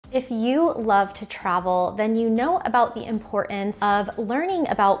If you love to travel, then you know about the importance of learning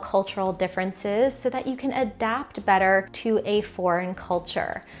about cultural differences so that you can adapt better to a foreign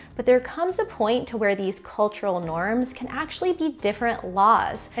culture. But there comes a point to where these cultural norms can actually be different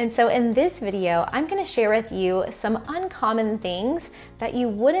laws. And so in this video, I'm going to share with you some uncommon things that you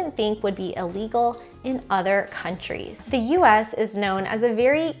wouldn't think would be illegal in other countries. The US is known as a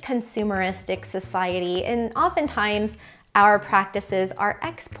very consumeristic society, and oftentimes our practices are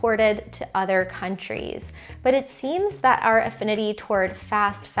exported to other countries. But it seems that our affinity toward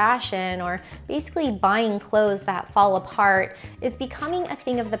fast fashion, or basically buying clothes that fall apart, is becoming a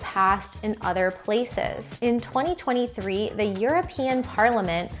thing of the past in other places. In 2023, the European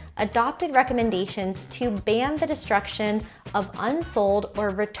Parliament adopted recommendations to ban the destruction of unsold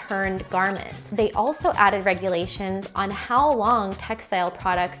or returned garments. They also added regulations on how long textile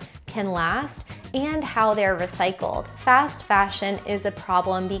products can last and how they're recycled. Fast fashion is a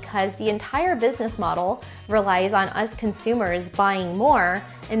problem because the entire business model relies on us consumers buying more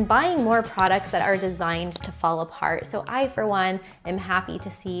and buying more products that are designed to fall apart. So I, for one, am happy to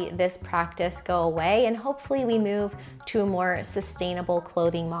see this practice go away, and hopefully we move to more sustainable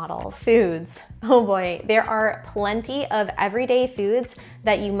clothing models. Foods. Oh boy, there are plenty of everyday foods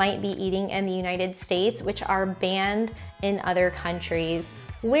that you might be eating in the United States which are banned in other countries.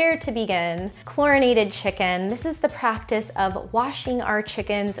 Where to begin? Chlorinated chicken. This is the practice of washing our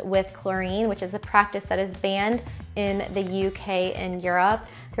chickens with chlorine, which is a practice that is banned in the UK and Europe.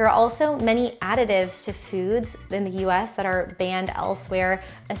 There are also many additives to foods in the US that are banned elsewhere,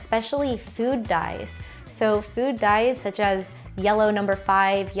 especially food dyes. So food dyes such as yellow number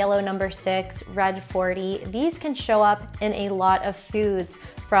 5, yellow number 6, red 40, these can show up in a lot of foods,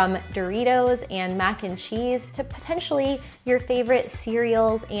 from Doritos and mac and cheese to potentially your favorite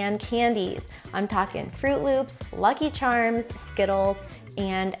cereals and candies. I'm talking Fruit Loops, Lucky Charms, Skittles,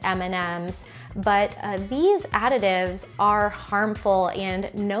 and M&Ms. But these additives are harmful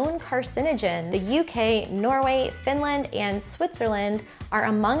and known carcinogens. The UK, Norway, Finland, and Switzerland are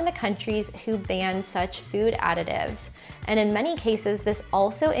among the countries who ban such food additives. And in many cases, this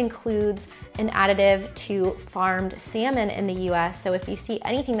also includes an additive to farmed salmon in the US. So if you see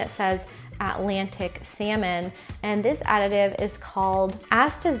anything that says Atlantic salmon, and this additive is called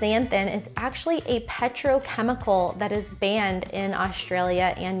astaxanthin, is actually a petrochemical that is banned in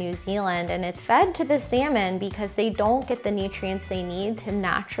Australia and New Zealand, and it's fed to the salmon because they don't get the nutrients they need to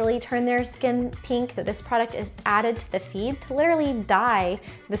naturally turn their skin pink. So this product is added to the feed to literally dye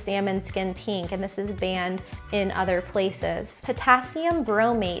the salmon skin pink, and this is banned in other places. Potassium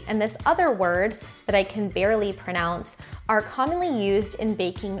bromate and this other word that I can barely pronounce are commonly used in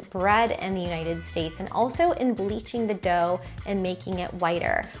baking bread in the United States and also in bleaching the dough and making it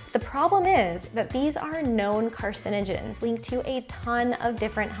whiter. The problem is that these are known carcinogens linked to a ton of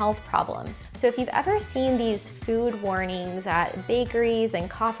different health problems. So if you've ever seen these food warnings at bakeries and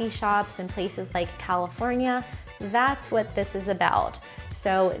coffee shops in places like California, that's what this is about.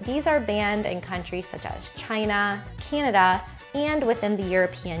 So these are banned in countries such as China, Canada, and within the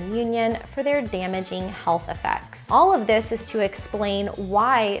European Union for their damaging health effects. All of this is to explain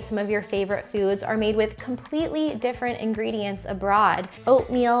why some of your favorite foods are made with completely different ingredients abroad.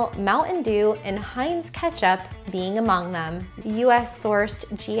 Oatmeal, Mountain Dew, and Heinz ketchup being among them. US-sourced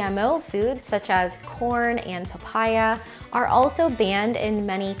GMO foods such as corn and papaya are also banned in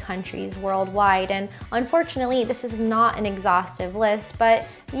many countries worldwide, and unfortunately this is not an exhaustive list, but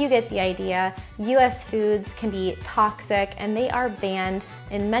you get the idea. US foods can be toxic and they are banned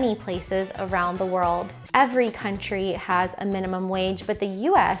in many places around the world. Every country has a minimum wage, but the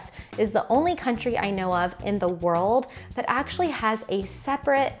US is the only country I know of in the world that actually has a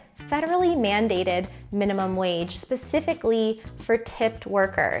separate federally mandated minimum wage specifically for tipped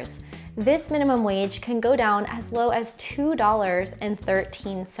workers. This minimum wage can go down as low as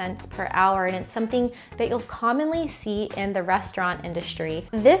 $2.13 per hour, and it's something that you'll commonly see in the restaurant industry.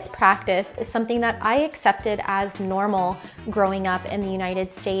 This practice is something that I accepted as normal growing up in the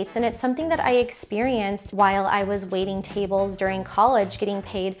United States, and it's something that I experienced while I was waiting tables during college, getting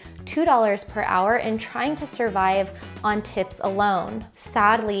paid $2 per hour and trying to survive on tips alone.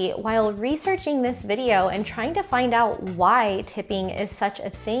 Sadly, while researching this video and trying to find out why tipping is such a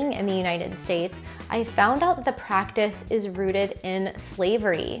thing in the United States, I found out that the practice is rooted in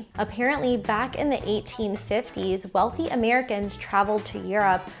slavery. Apparently, back in the 1850s, wealthy Americans traveled to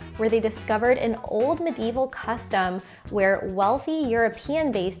Europe where they discovered an old medieval custom where wealthy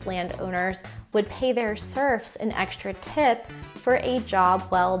European-based landowners would pay their serfs an extra tip for a job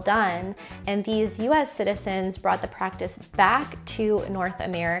well done. And these US citizens brought the practice back to North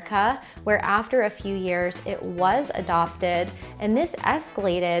America, where after a few years it was adopted. And this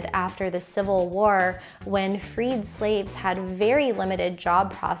escalated after the Civil War, when freed slaves had very limited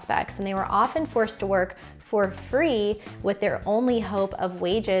job prospects and they were often forced to work for free, with their only hope of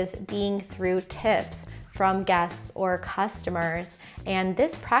wages being through tips from guests or customers. And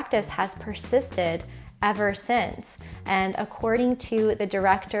this practice has persisted ever since. And according to the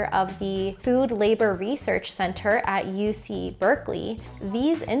director of the Food Labor Research Center at UC Berkeley,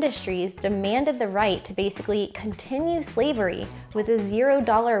 these industries demanded the right to basically continue slavery with a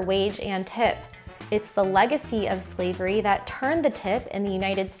 $0 wage and tip. It's the legacy of slavery that turned the tip in the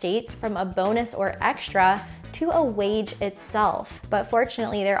United States from a bonus or extra to a wage itself. But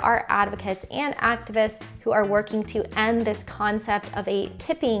fortunately, there are advocates and activists who are working to end this concept of a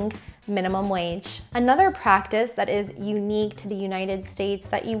tipping minimum wage. Another practice that is unique to the United States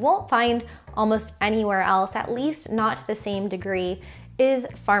that you won't find almost anywhere else, at least not to the same degree, is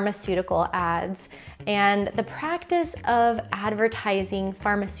pharmaceutical ads. And the practice of advertising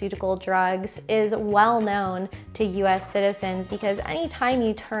pharmaceutical drugs is well known to US citizens, because anytime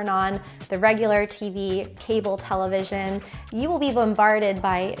you turn on the regular TV, cable television, you will be bombarded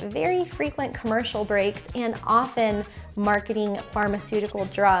by very frequent commercial breaks and often marketing pharmaceutical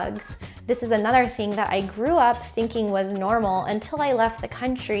drugs. This is another thing that I grew up thinking was normal until I left the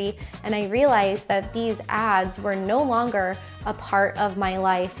country and I realized that these ads were no longer a part of my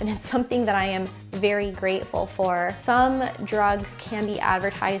life, and it's something that I am very grateful for. Some drugs can be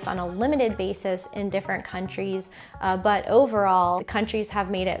advertised on a limited basis in different countries, but overall, countries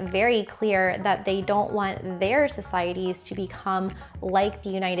have made it very clear that they don't want their societies to become like the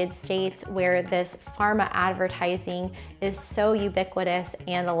United States, where this pharma advertising is so ubiquitous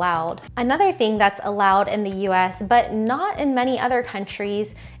and allowed. Another thing that's allowed in the US, but not in many other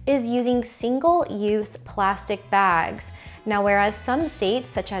countries, is using single-use plastic bags. Now, whereas some states,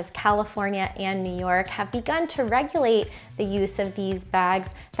 such as California and New York, have begun to regulate the use of these bags,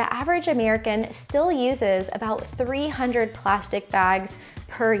 the average American still uses about 300 plastic bags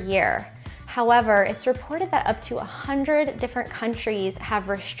per year. However, it's reported that up to 100 different countries have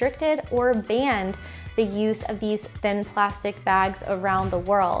restricted or banned the use of these thin plastic bags around the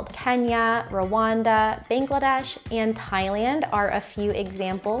world. Kenya, Rwanda, Bangladesh, and Thailand are a few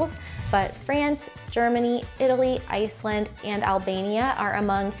examples, but France, Germany, Italy, Iceland, and Albania are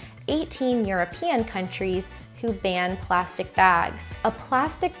among 18 European countries who ban plastic bags. A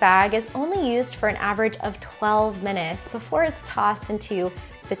plastic bag is only used for an average of 12 minutes before it's tossed into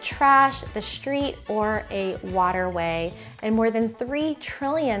the trash, the street, or a waterway. And more than 3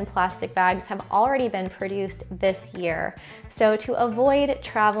 trillion plastic bags have already been produced this year. So to avoid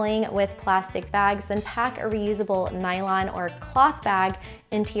traveling with plastic bags, then pack a reusable nylon or cloth bag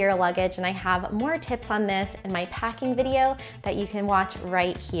into your luggage. And I have more tips on this in my packing video that you can watch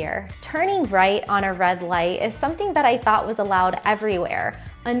right here. Turning right on a red light is something that I thought was allowed everywhere,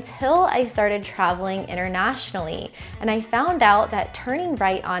 until I started traveling internationally. And I found out that turning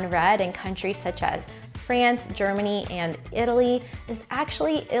right on red in countries such as France, Germany, and Italy is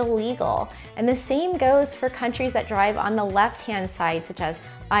actually illegal. And the same goes for countries that drive on the left-hand side, such as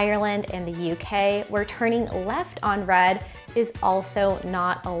Ireland and the UK, where turning left on red is also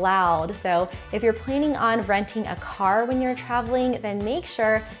not allowed. So if you're planning on renting a car when you're traveling, then make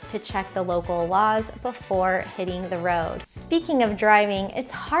sure to check the local laws before hitting the road. Speaking of driving,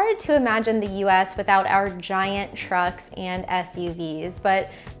 it's hard to imagine the US without our giant trucks and SUVs, but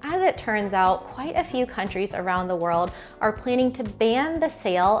as it turns out, quite a few countries around the world are planning to ban the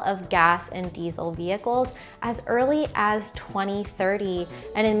sale of gas and diesel vehicles as early as 2030.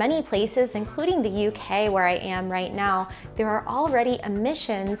 And in many places, including the UK where I am right now, there are already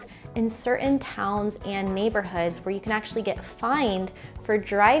emissions in certain towns and neighborhoods where you can actually get fined for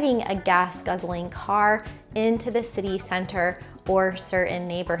driving a gas-guzzling car into the city center or certain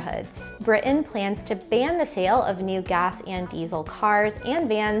neighborhoods. Britain plans to ban the sale of new gas and diesel cars and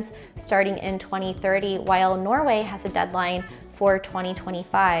vans starting in 2030, while Norway has a deadline for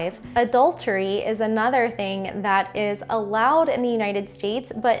 2025. Adultery is another thing that is allowed in the United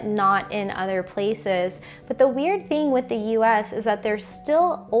States, but not in other places. But the weird thing with the US is that there's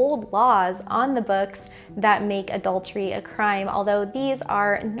still old laws on the books that make adultery a crime, although these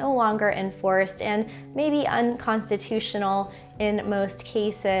are no longer enforced and maybe unconstitutional in most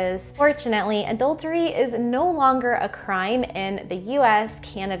cases. Fortunately, adultery is no longer a crime in the US,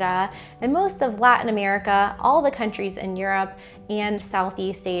 Canada, and most of Latin America, all the countries in Europe, and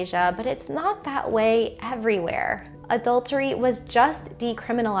Southeast Asia, but it's not that way everywhere. adultery was just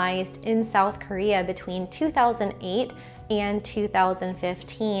decriminalized in South Korea between 2008 and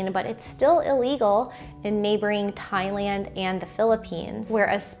 2015, but it's still illegal in neighboring Thailand and the Philippines, where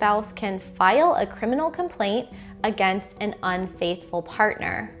a spouse can file a criminal complaint against an unfaithful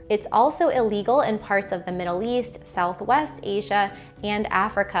partner. It's also illegal in parts of the Middle East, Southwest Asia, and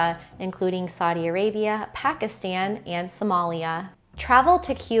Africa, including Saudi Arabia, Pakistan, and Somalia. Travel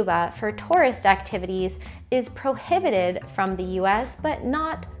to Cuba for tourist activities is prohibited from the US, but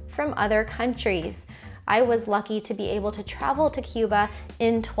not from other countries. I was lucky to be able to travel to Cuba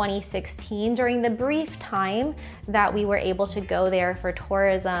in 2016 during the brief time that we were able to go there for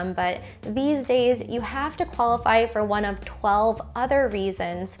tourism, but these days you have to qualify for one of 12 other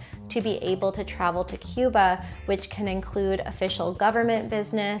reasons to be able to travel to Cuba, which can include official government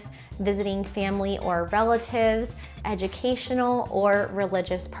business, visiting family or relatives, educational or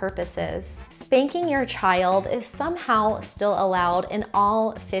religious purposes. Spanking your child is somehow still allowed in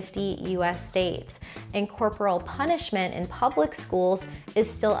all 50 US states, and corporal punishment in public schools is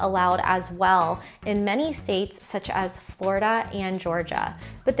still allowed as well in many states such as Florida and Georgia.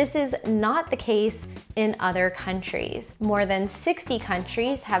 But this is not the case in other countries. More than 60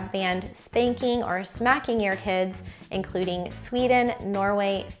 countries have banned spanking or smacking your kids, including Sweden,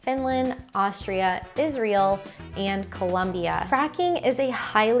 Norway, Finland, Austria, Israel, and Colombia. Fracking is a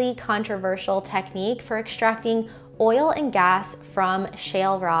highly controversial technique for extracting oil and gas from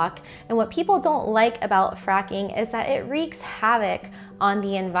shale rock. And what people don't like about fracking is that it wreaks havoc on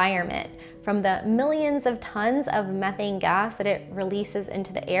the environment. From the millions of tons of methane gas that it releases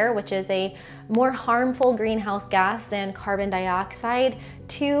into the air, which is a more harmful greenhouse gas than carbon dioxide,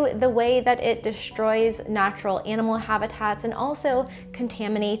 to the way that it destroys natural animal habitats and also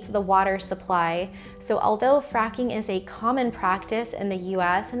contaminates the water supply. So although fracking is a common practice in the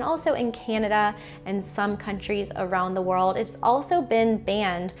US and also in Canada and some countries around the world, it's also been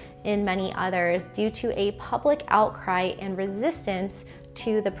banned in many others due to a public outcry and resistance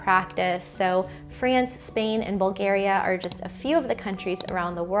to the practice. So France, Spain, and Bulgaria are just a few of the countries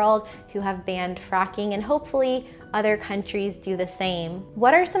around the world who have banned fracking, and hopefully other countries do the same.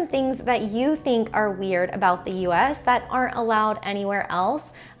 What are some things that you think are weird about the US that aren't allowed anywhere else?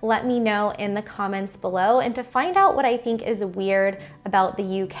 Let me know in the comments below. And to find out what I think is weird about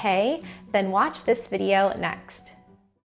the UK, then watch this video next.